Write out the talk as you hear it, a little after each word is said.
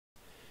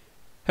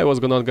Hey,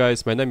 what's going on,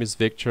 guys? My name is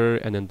Victor,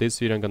 and in this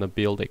video I'm gonna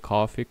build a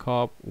coffee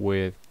cup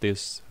with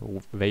this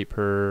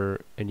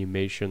vapor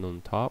animation on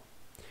top.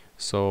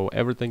 So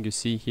everything you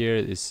see here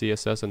is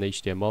CSS and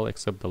HTML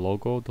except the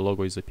logo. The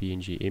logo is a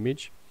PNG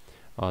image.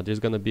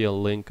 There's gonna be a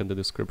link in the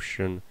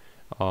description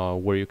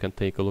where you can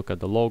take a look at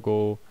the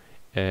logo,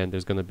 and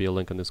there's gonna be a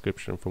link in the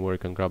description from where you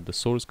can grab the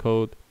source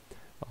code.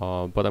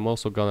 But I'm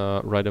also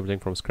gonna write everything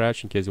from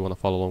scratch in case you want to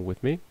follow along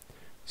with me.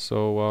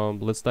 So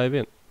let's dive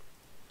in.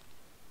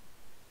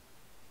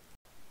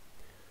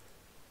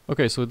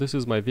 Okay, so this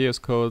is my VS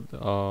Code.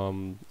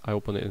 I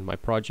open it in my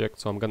project,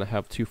 so I'm gonna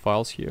have two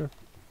files here.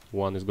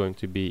 One is going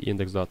to be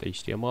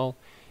index.html,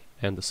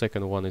 and the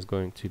second one is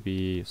going to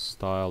be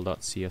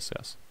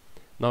style.css.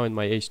 Now in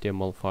my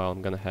HTML file,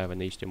 I'm gonna have an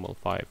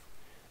HTML5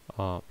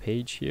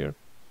 page here.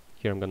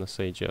 Here I'm gonna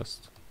say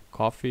just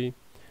coffee,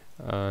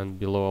 and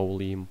below I will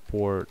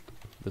import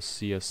the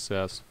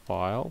CSS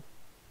file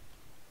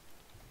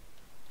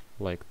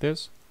like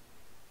this.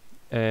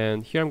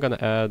 And here I'm gonna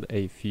add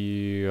a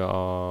few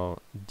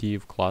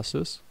div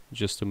classes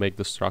just to make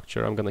the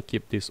structure. I'm gonna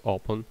keep this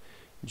open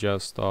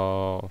just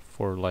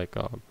for like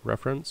a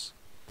reference.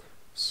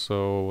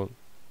 So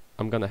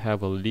I'm gonna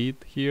have a lead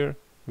here.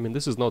 I mean,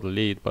 this is not a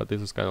lead, but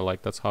this is kind of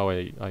like, that's how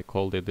I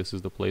called it. This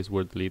is the place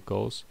where the lead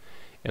goes.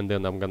 And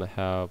then I'm gonna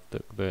have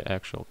the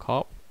actual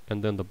cup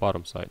and then the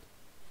bottom side.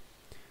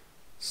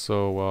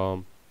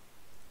 So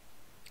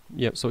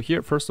yeah, so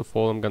here first of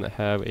all I'm gonna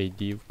have a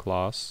div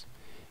class.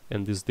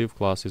 And this div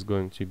class is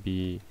going to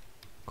be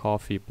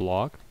coffee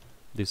block.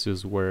 This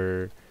is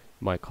where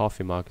my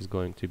coffee mug is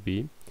going to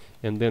be.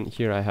 And then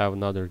here I have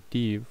another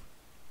div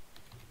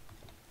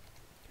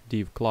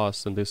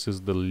class, and this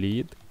is the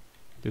lead.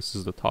 This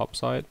is the top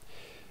side.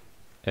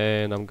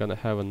 And I'm gonna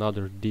have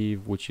another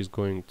div which is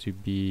going to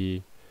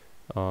be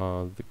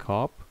the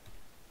cup.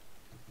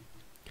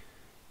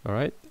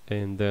 Alright,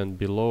 and then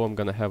below I'm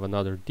gonna have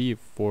another div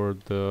for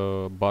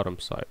the bottom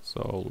side.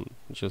 So I'll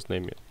just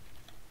name it,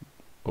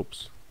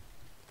 oops,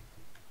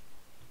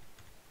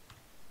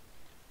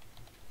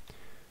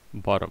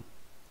 bottom.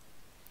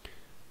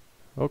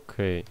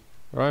 Okay,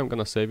 alright, I'm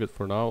gonna save it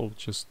for now.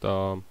 Just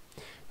I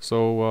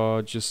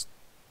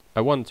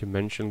wanted to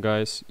mention,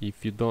 guys,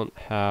 if you don't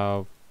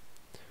have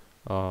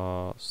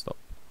stop.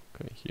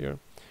 Okay, here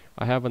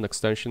I have an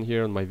extension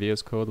here on my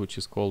VS Code which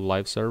is called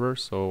live server.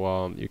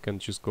 So you can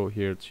just go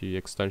here to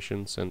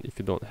extensions, and if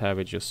you don't have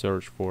it, just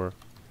search for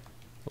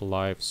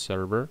live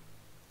server,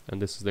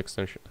 and this is the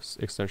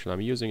extension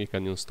I'm using. You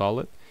can install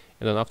it,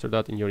 and then after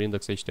that in your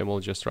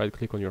index.html just right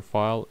click on your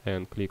file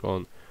and click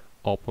on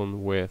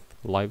open with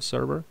live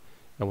server,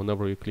 and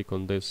whenever you click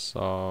on this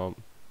on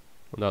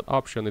that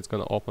option, it's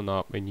going to open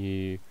up a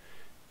new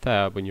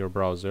tab in your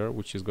browser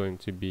which is going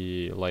to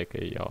be like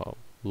a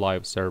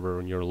live server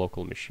on your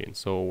local machine.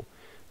 So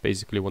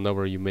basically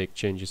whenever you make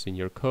changes in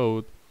your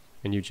code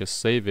and you just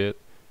save it,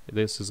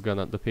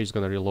 the page is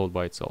gonna reload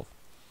by itself.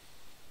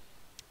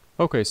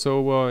 Okay,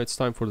 so it's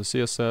time for the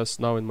CSS.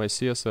 Now in my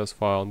CSS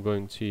file I'm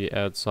going to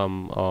add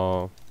some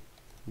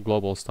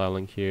global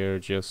styling here,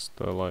 just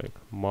like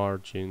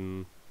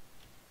margin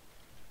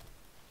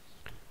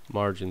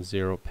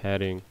 0,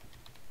 padding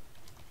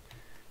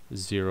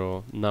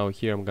 0. Now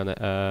here I'm gonna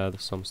add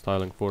some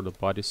styling for the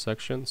body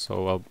section.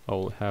 So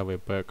I'll have a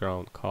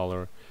background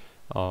color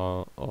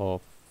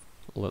of,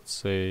 let's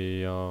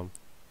say,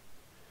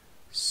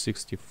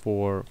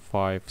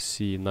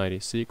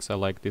 64.5C96. I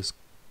like this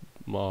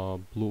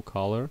blue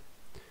color.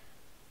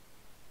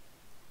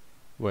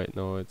 Wait,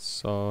 no,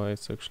 it's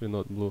actually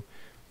not blue.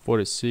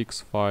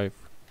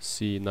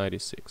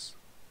 46.5C96.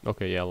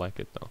 Okay, yeah, I like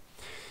it now.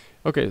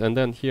 Okay, and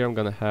then here I'm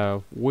gonna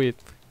have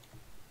width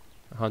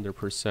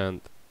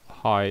 100%,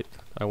 height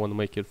I want to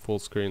make it full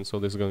screen, so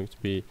this is going to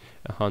be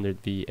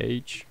 100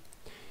 VH,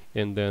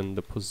 and then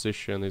the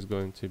position is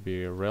going to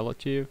be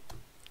relative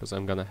because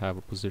I'm gonna have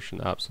a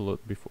position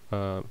absolute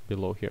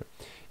below here.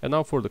 And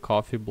now for the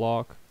coffee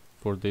block,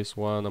 for this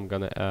one I'm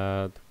gonna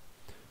add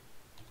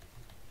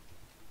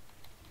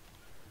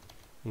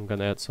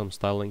some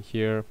styling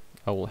here.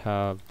 I will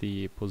have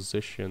the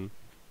position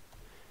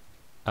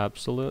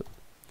absolute,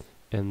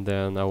 and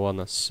then I want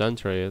to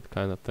center it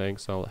kind of thing,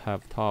 so I'll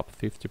have top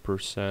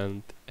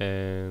 50%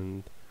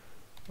 and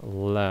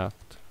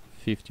left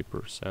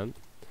 50%,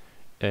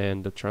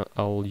 and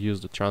I'll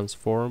use the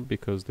transform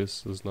because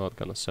this is not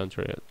gonna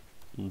center it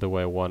the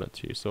way I want it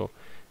to. So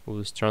we'll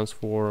just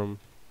transform,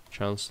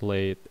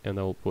 translate, and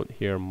I'll put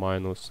here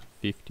minus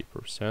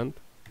 50%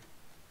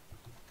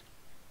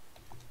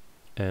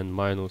 and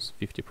minus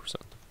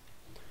 50%.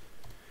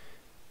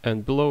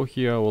 And below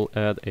here I will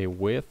add a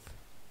width,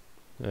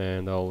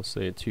 and I'll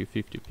say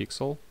 250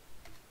 pixel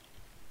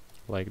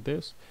like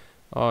this.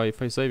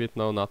 If I save it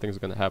now, nothing's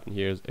gonna happen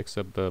here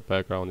except the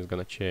background is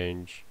gonna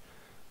change,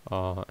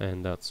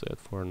 and that's it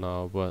for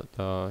now. But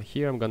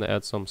here I'm gonna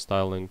add some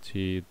styling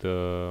to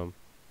the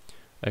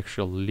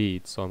actual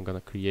lead, so I'm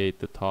gonna create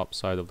the top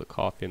side of the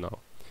coffee now.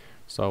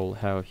 So I will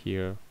have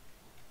here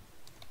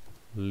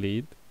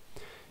lead,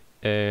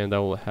 and I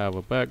will have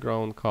a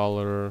background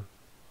color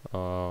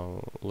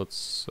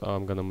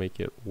I'm gonna make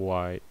it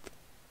white,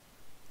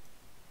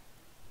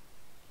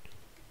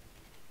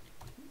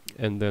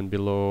 and then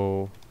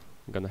below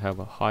I'm gonna have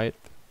a height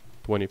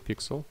 20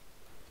 pixel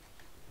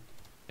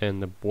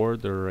and the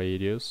border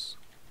radius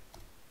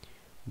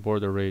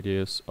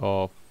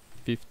of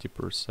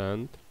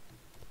 50%,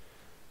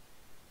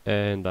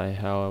 and I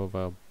have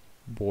a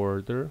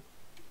border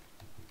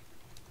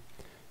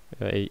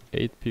 8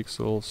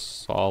 pixels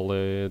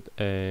solid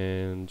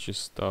and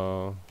just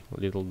a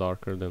little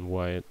darker than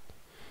white.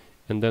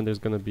 And then there's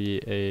gonna be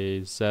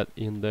a Z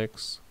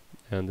index,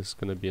 and this is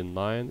gonna be a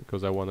 9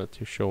 because I wanted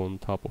to show on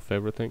top of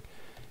everything,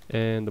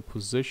 and the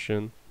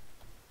position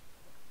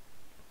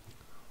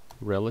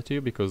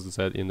relative because the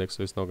Z index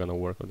is not gonna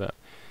work with that.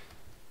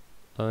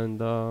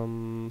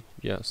 And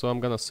yeah, so I'm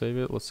gonna save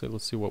it. Let's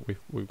see what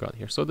we've got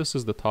here. So this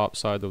is the top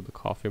side of the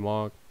coffee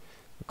mug,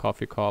 the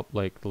coffee cup,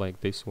 like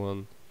this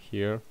one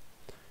here.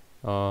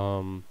 I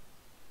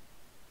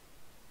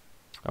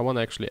want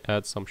to actually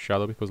add some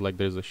shadow because like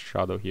there's a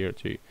shadow here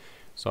too,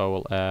 so I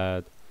will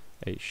add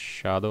a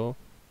shadow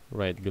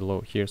right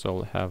below here. So I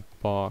will have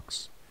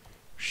box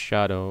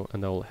shadow,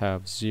 and I will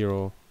have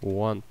 0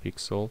 1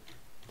 pixel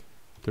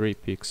 3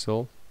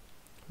 pixel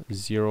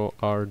 0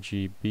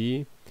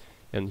 RGB,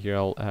 and here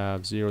I'll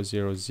have 0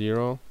 0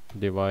 0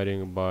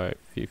 dividing by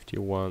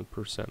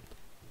 51%.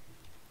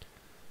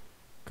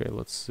 Okay,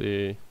 let's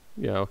see.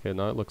 Yeah, okay,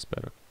 now it looks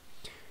better.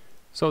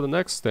 So the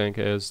next thing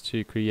is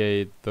to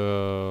create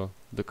the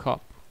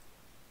cup.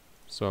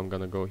 So I'm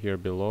gonna go here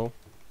below,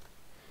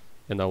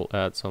 and I will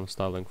add some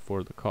styling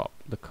for the cup.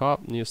 The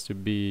cup needs to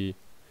be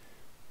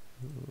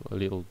a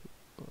little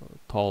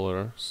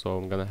taller, so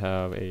I'm gonna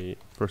have a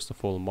first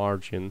of all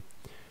margin.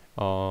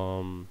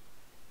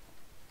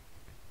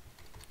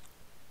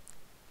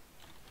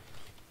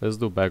 Let's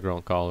do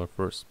background color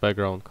first.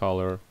 Background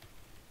color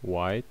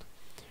white,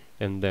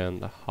 and then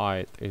the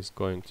height is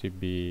going to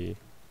be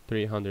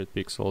 300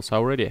 pixels. I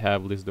already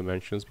have these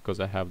dimensions because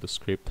I have the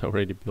script. I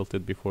already built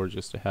it before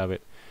just to have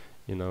it,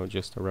 you know,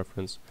 just a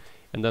reference.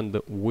 And then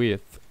the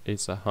width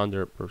is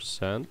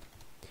 100%,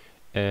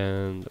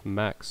 and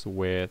max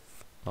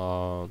width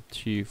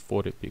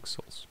 240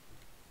 pixels.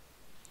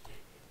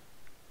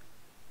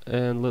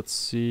 And let's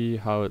see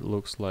how it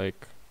looks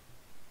like.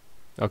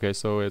 Okay,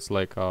 so it's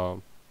like a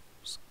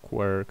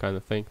square kind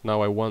of thing.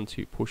 Now I want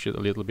to push it a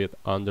little bit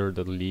under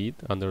the lid,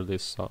 under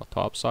this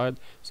top side,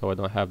 so I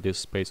don't have this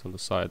space on the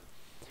side.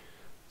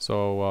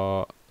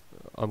 So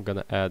I'm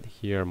gonna add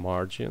here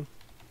margin.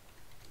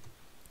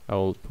 I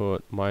will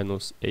put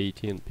minus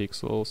 18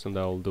 pixels, and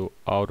I will do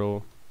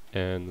auto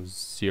and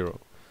 0.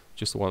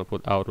 Just want to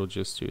put auto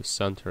just to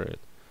center it.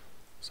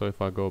 So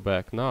if I go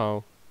back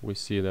now, we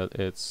see that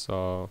it's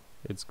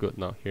good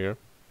now here.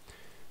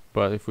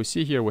 But if we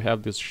see here, we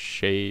have this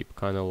shape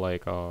kind of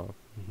like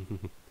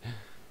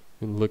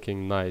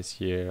looking nice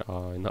here.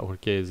 In our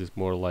case, it's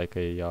more like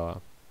a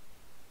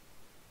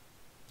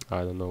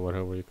I don't know,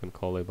 whatever you can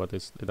call it, but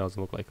it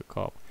doesn't look like a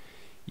cup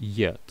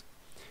yet.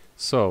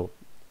 So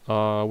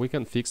we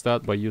can fix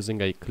that by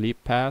using a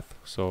clip path.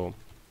 So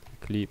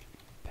clip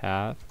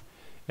path,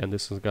 and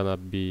this is gonna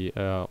be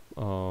a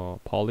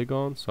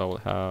polygon. So I will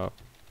have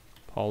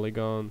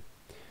polygon.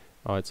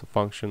 It's a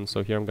function.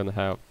 So here I'm gonna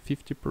have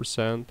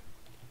 50%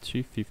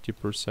 to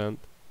 50%,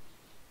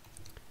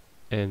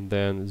 and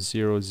then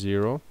 0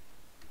 0,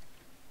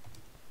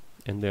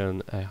 and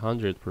then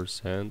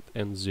 100%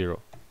 and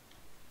 0,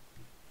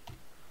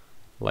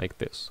 like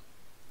this.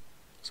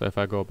 So if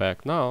I go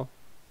back now,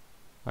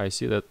 I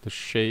see that the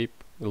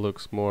shape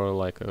looks more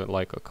like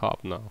a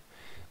cup now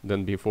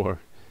than before.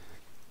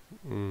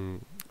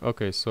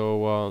 Okay,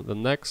 so the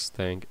next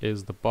thing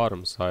is the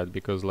bottom side,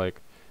 because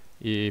like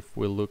if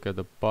we look at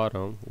the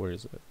bottom, where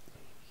is it?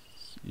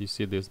 You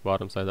see this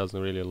bottom side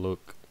doesn't really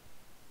look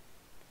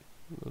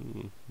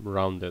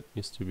rounded. It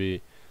needs to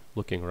be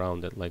looking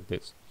rounded like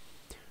this.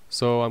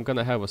 So I'm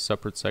gonna have a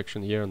separate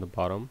section here on the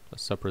bottom, a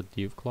separate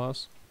div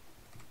class.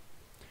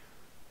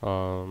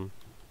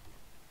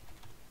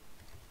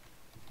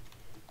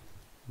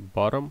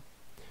 Bottom,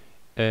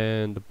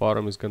 and the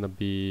bottom is gonna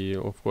be,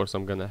 of course,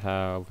 I'm gonna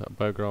have a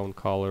background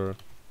color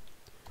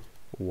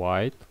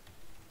white,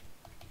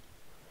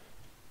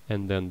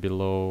 and then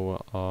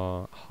below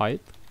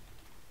height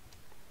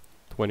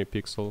 20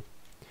 pixel,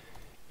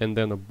 and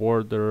then a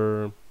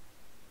border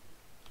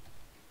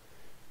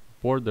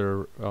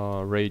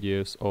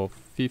radius of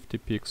 50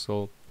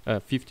 pixel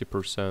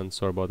 50%,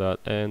 sorry about that,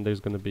 and there's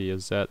gonna be a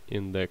Z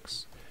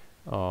index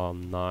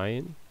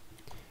 9,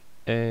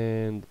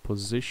 and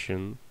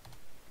position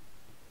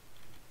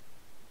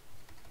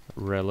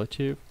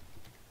relative.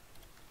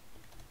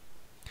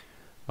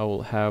 I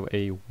will have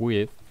a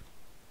width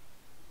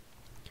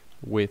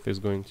is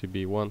going to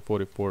be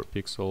 144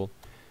 pixel,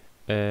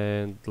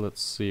 and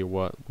let's see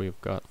what we've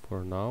got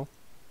for now.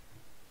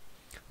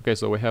 Okay,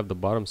 so we have the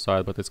bottom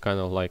side, but it's kind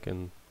of like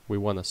we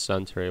want to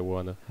center it, we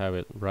want to have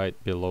it right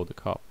below the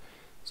cup.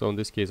 So in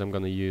this case I'm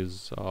gonna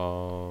use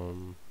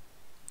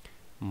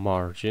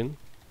margin,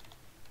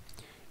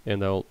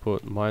 and I'll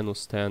put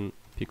minus 10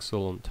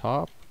 pixel on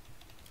top,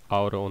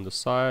 auto on the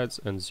sides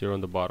and 0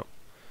 on the bottom.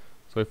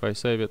 So if I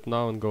save it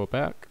now and go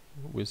back,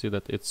 we see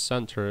that it's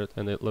centered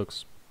and it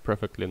looks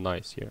perfectly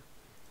nice here.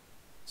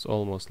 It's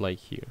almost like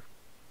here.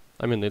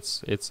 I mean,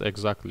 it's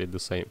exactly the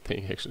same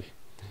thing actually.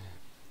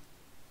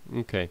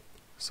 Okay,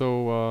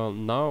 so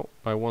now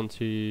I want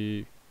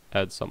to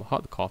add some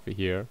hot coffee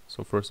here.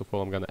 So first of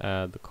all, I'm gonna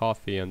add the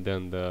coffee and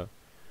then the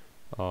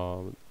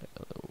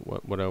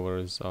whatever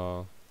is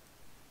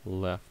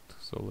left.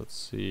 So let's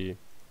see.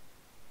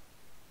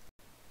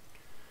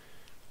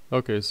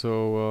 Okay,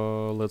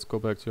 so let's go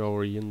back to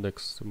our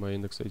index, to my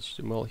index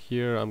HTML.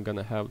 Here I'm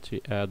gonna have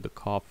to add the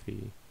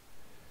coffee,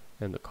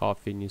 and the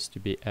coffee needs to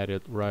be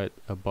added right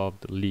above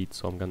the lead.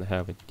 So I'm gonna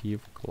have a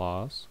div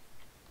class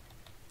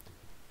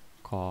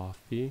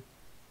coffee.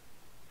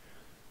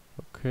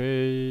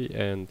 Okay,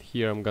 and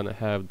here I'm gonna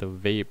have the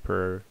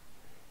vapor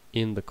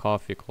in the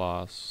coffee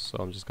class. So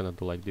I'm just gonna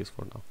do like this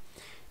for now.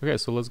 Okay,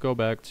 so let's go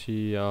back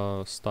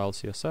to style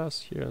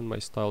CSS. Here in my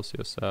style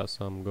CSS,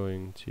 I'm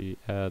going to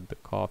add the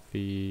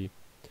coffee.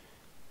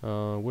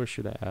 Where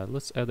should I add?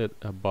 Let's add it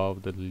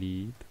above the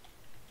lead.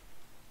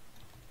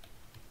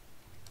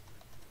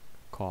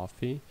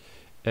 Coffee.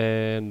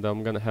 And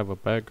I'm gonna have a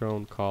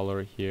background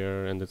color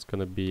here, and it's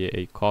gonna be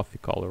a coffee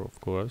color, of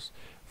course,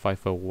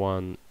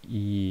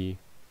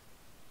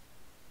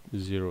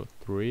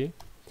 501E03.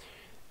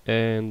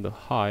 And the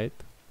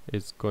height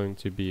is going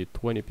to be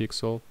 20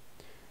 pixel.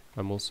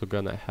 I'm also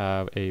gonna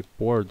have a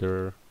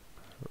border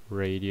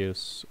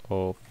radius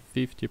of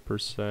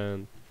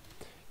 50%,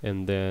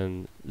 and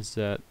then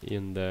z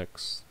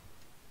index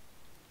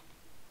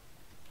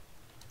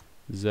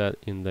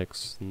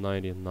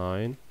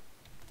 99,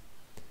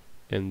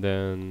 and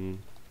then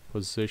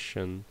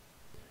position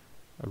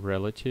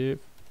relative.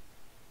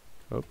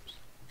 Oops.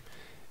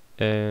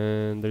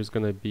 And there's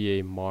gonna be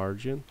a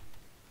margin,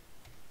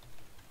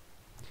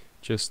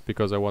 just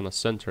because I want to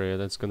center it.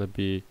 It's gonna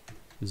be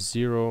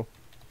 0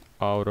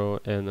 auto,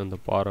 and on the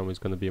bottom is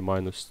going to be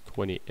minus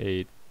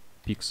 28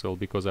 pixel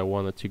because I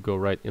want it to go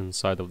right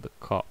inside of the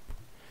cup,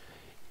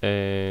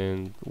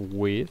 and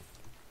width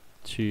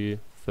to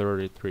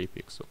 33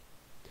 pixel.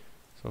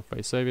 So if I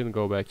save it and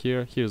go back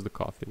here, here's the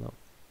coffee now.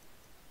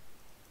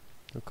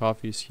 The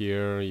coffee is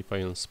here. If I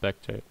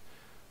inspect it,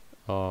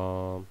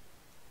 I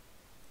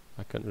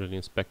can't really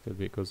inspect it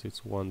because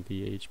it's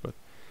 1DH, but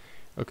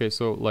okay,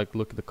 so like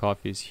look, the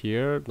coffee is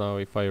here. Now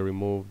if I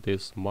remove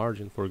this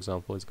margin, for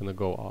example, it's gonna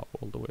go up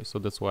all the way. So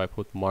that's why I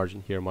put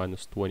margin here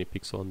minus 20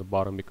 pixel on the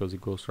bottom, because it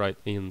goes right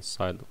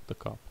inside of the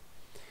cup.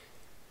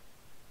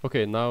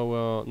 Okay,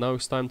 now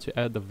it's time to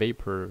add the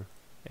vapor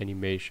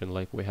animation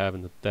like we have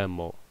in the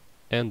demo,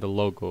 and the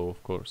logo,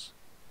 of course.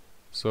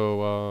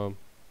 So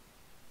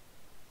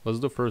let's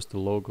do first the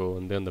logo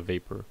and then the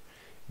vapor.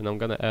 And I'm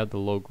gonna add the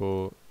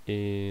logo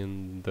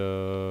in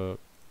the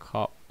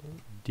cup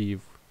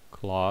div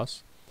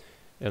class,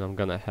 and I'm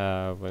gonna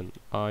have an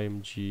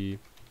img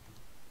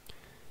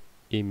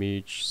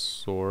image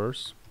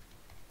source,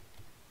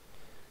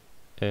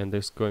 and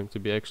there's going to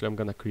be, actually I'm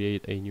gonna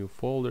create a new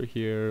folder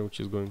here which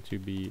is going to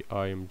be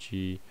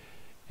img,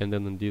 and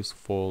then in this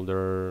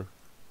folder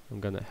I'm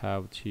gonna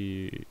have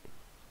to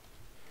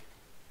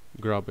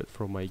grab it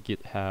from my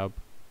GitHub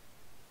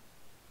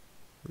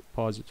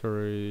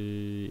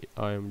repository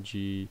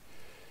img.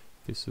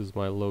 This is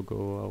my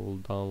logo. I will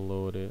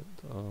download it,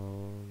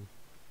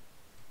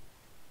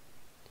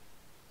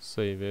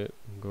 save it,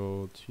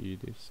 go to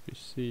this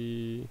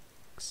PC,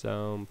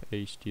 examp,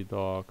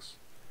 htdocs,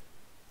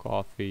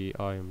 coffee,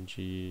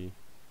 img,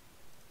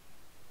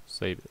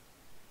 save it.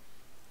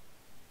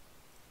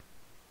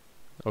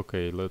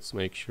 Okay, let's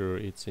make sure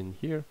it's in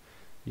here.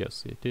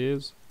 Yes, it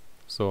is.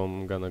 So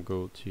I'm gonna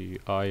go to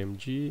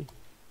img,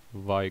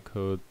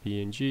 vycode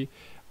png.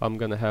 I'm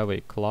gonna have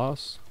a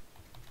class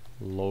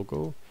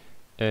logo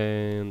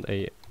and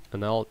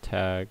an alt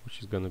tag, which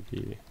is gonna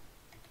be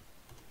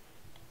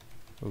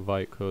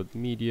vycode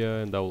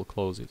media, and I will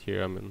close it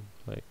here. I mean,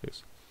 like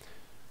this.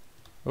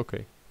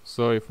 Okay,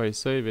 so if I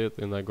save it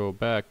and I go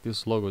back,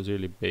 this logo is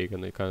really big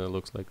and it kind of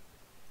looks like,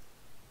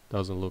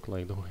 doesn't look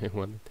like the way I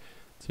want it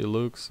to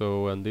look.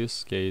 So in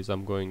this case,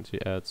 I'm going to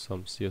add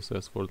some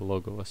CSS for the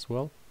logo as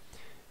well,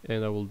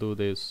 and I will do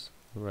this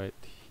right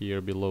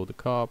here below the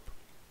cup.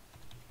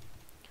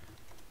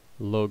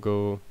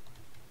 Logo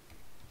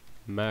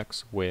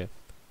max width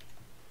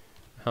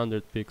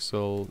 100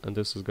 pixel, and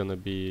this is gonna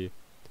be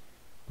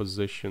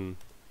position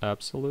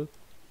absolute.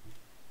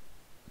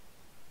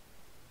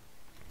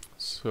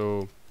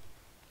 So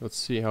let's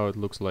see how it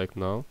looks like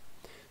now.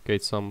 Okay,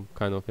 it's some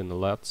kind of in the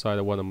left side.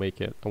 I want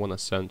to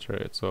center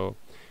it, so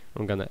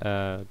I'm gonna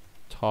add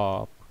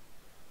top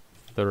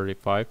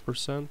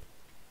 35%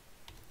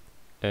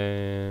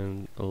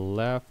 and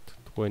left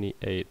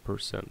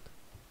 28%.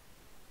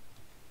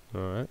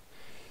 Alright,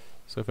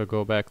 so if I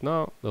go back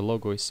now, the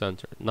logo is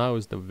centered. Now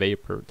is the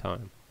vapor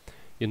time.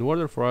 In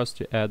order for us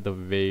to add the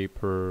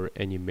vapor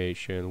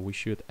animation, we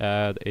should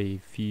add a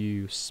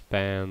few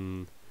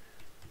span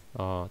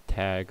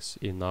tags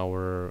in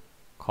our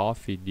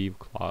coffee div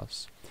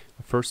class.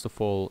 first of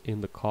all,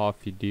 in the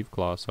coffee div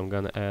class, I'm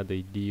gonna add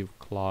a div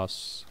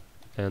class,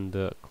 and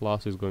the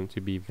class is going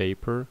to be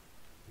vapor.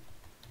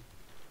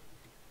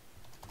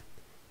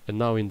 And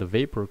now in the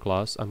vapor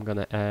class, I'm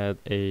gonna add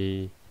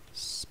a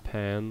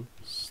span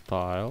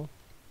style,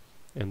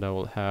 and I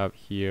will have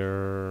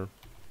here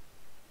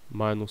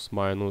minus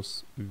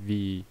minus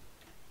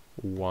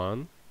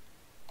v1.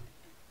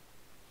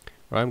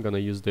 I'm gonna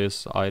use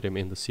this item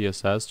in the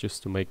CSS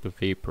just to make the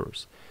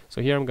vapors.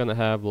 So here I'm gonna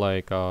have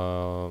like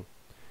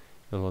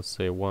let's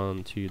say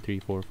 1 2 3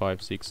 4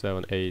 5 6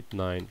 7 8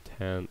 9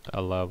 10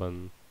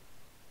 11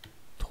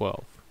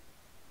 12,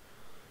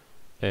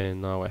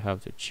 and now I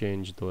have to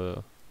change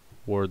the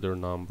order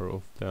number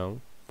of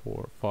them: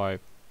 4 5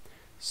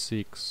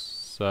 6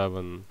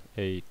 7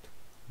 8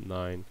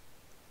 9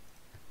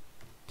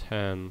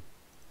 10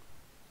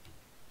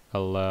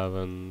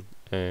 11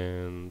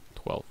 and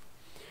 12.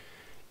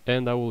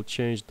 And I will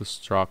change the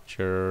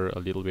structure a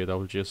little bit. I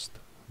will just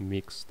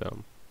mix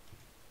them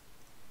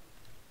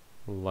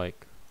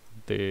like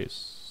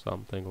this,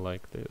 something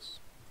like this.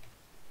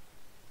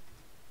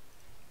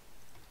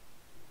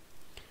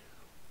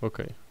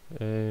 Okay,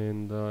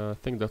 and I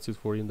think that's it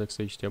for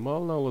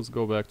index.html. Now let's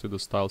go back to the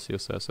style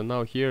CSS, and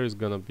now here is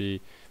gonna be,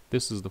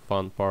 this is the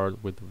fun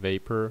part with the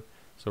vapor.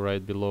 So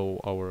right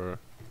below our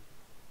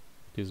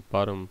this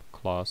bottom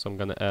class, I'm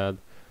gonna add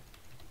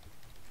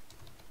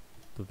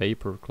the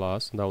vapor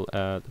class, and I'll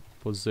add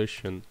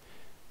position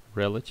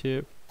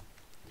relative,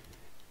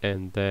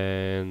 and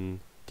then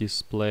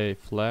display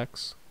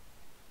flex,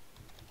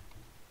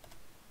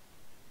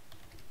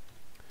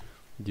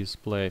 z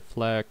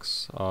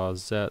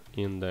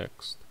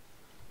indexed,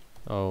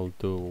 I'll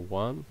do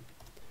 1,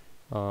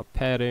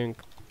 padding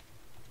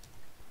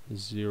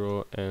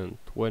 0 and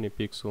 20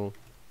 pixel,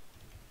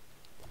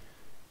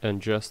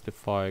 and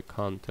justify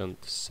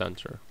content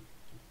center.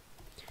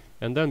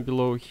 And then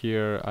below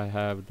here I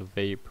have the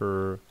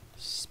vapor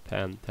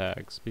span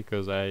tags,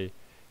 because I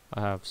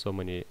have so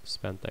many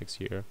span tags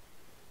here.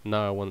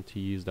 Now I want to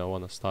use them, I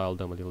want to style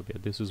them a little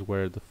bit. This is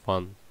where the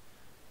fun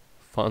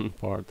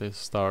part is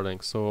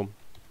starting. So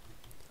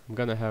I'm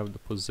gonna have the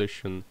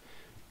position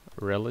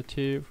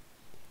relative,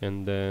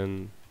 and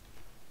then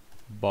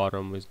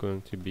bottom is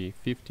going to be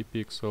 50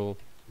 pixel,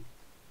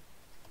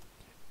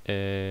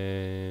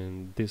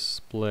 and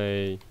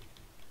display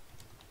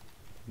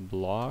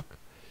block,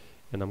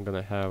 and I'm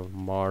gonna have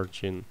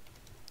margin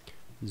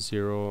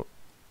 0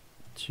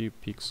 2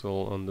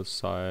 pixel on the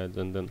sides,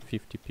 and then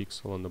 50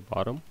 pixel on the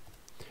bottom.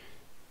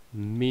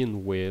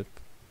 Min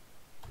width,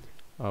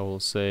 I will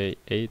say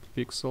 8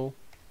 pixel,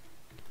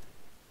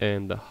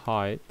 and the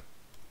height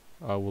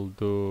I will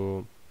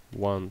do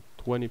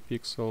 120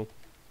 pixel,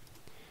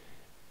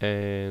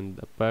 and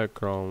the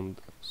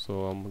background,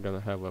 so I'm gonna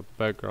have a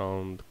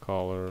background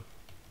color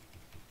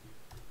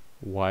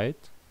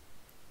white.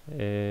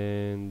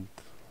 And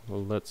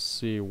let's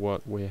see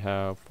what we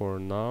have for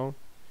now.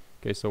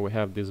 Okay, so we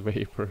have these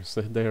vapors.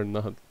 They're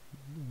not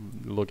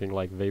looking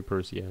like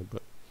vapors yet,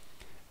 but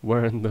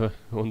we're on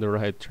the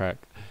right track.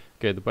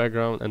 Okay, the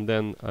background, and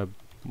then a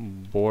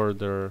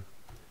border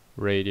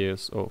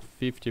radius of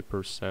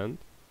 50%.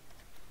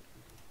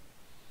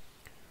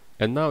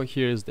 And now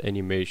here is the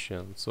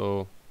animation.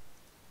 So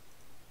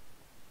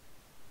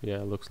yeah,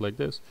 it looks like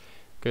this.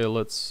 Okay,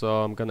 let's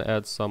I'm gonna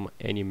add some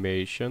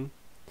animation.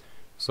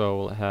 So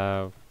we'll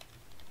have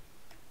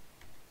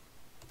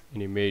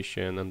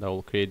animation, and I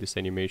will create this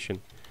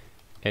animation,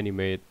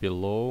 animate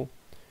below,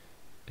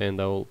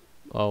 and I'll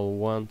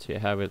want to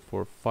have it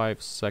for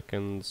 5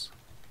 seconds,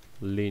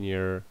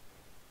 linear,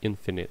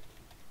 infinite,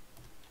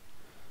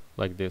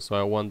 like this. So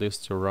I want this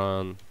to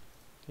run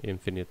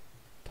infinite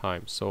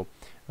times. So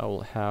I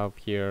will have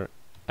here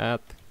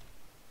add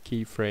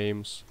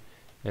keyframes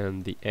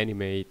and the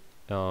animate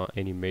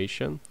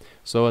animation.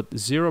 So at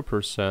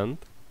 0%,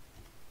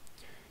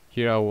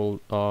 here I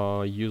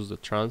will use the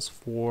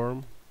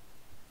transform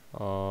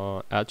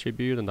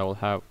attribute, and I will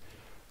have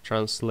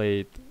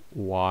translate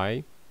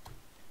y.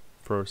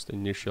 First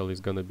initial is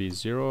gonna be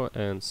 0,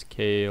 and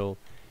scale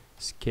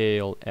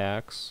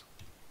x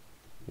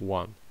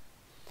 1.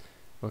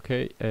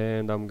 Okay,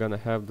 and I'm gonna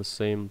have the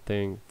same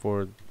thing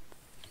for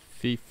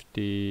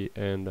 50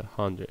 and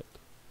 100.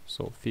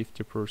 So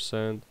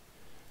 50%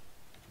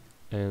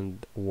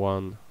 and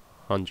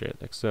 100,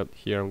 except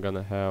here I'm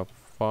gonna have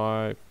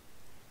 5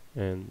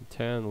 and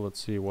 10.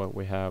 Let's see what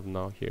we have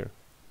now here.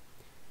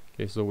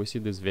 Okay, so we see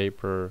this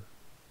vapor,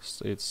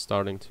 it's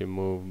starting to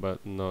move,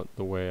 but not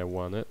the way I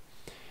want it.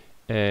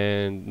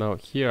 And now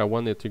here I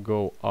want it to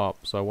go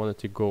up, so I want it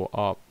to go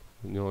up.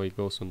 You know, it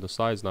goes on the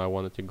sides. Now I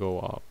want it to go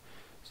up.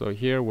 So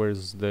here,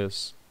 where's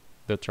this,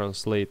 the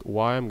translate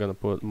y, I'm gonna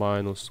put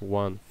minus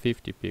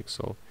 150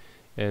 pixel,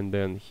 and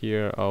then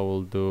here I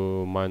will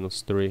do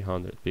minus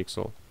 300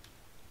 pixel.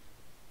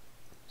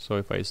 So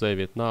if I save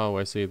it now,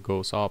 I see it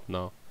goes up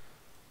now.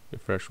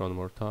 Refresh one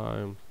more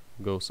time,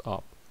 goes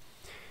up.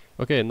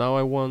 Okay, now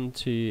I want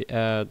to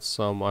add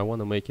some, I want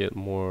to make it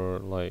more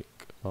like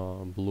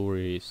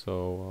blurry.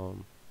 So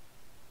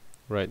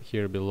right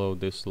here below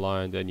this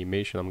line, the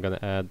animation, I'm gonna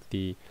add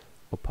the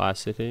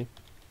opacity.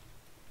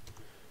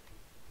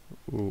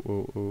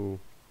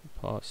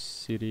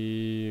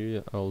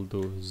 Opacity, I'll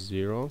do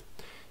 0,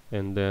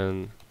 and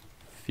then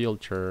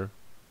filter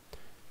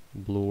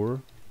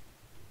blur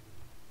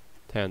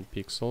 10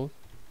 pixel,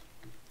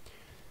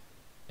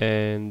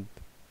 and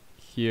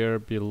here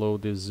below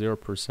this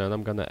 0%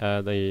 I'm gonna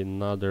add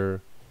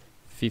another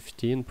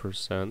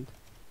 15%,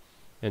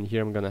 and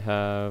here I'm gonna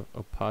have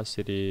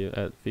opacity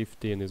at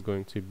 15 is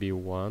going to be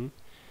 1,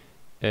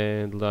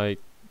 and like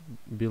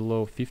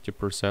below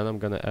 50% I'm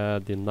gonna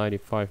add the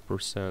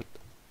 95%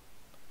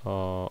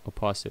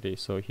 opacity.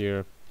 So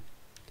here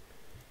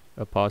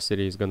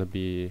opacity is gonna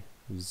be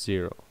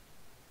 0,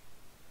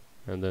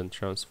 and then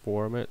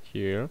transform it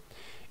here,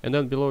 and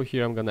then below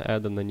here I'm gonna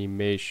add an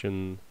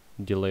animation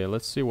delay.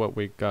 Let's see what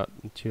we got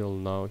until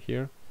now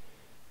here.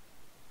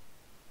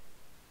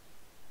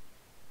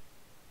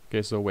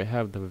 Okay, so we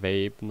have the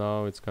wave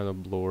now. It's kind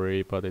of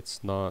blurry, but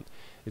it's not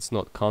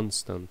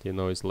constant, you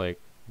know, it's like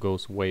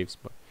goes waves.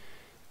 But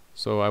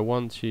so I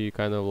want to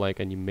kind of like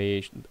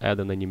add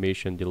an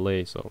animation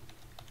delay. So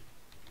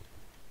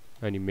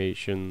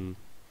animation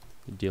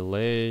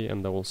delay,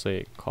 and I will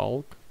say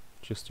calc,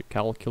 just to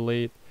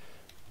calculate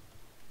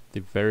the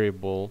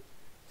variable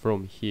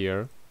from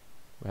here.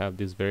 We have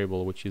this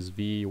variable which is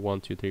v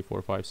 1 2 3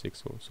 4 5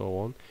 6 so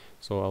on.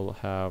 So I'll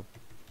have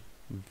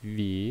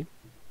v,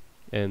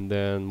 and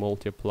then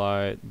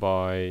multiply it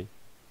by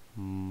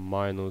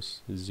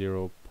minus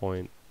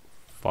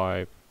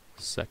 0.5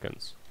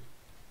 seconds.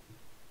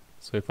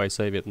 So if I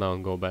save it now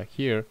and go back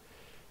here,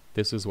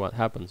 this is what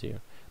happens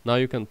here. Now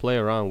you can play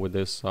around with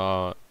this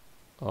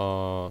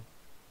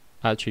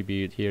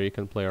attribute here. You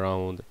can play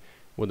around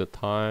with the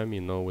time,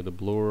 you know, with the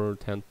blur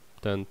 10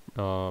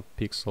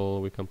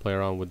 pixel. We can play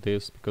around with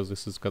this because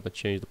this is gonna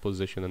change the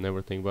position and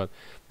everything, but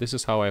this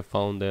is how I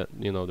found it,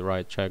 you know, the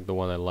right track, the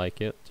one I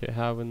like it to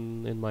have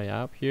in my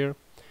app here.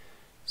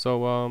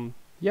 So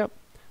yep,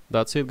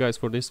 that's it guys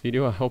for this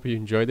video. I hope you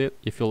enjoyed it.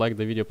 If you liked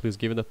the video, please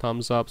give it a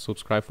thumbs up,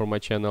 subscribe for my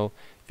channel.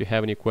 If you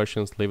have any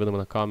questions, leave them in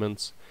the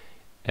comments,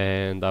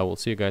 and I will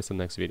see you guys in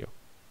the next video.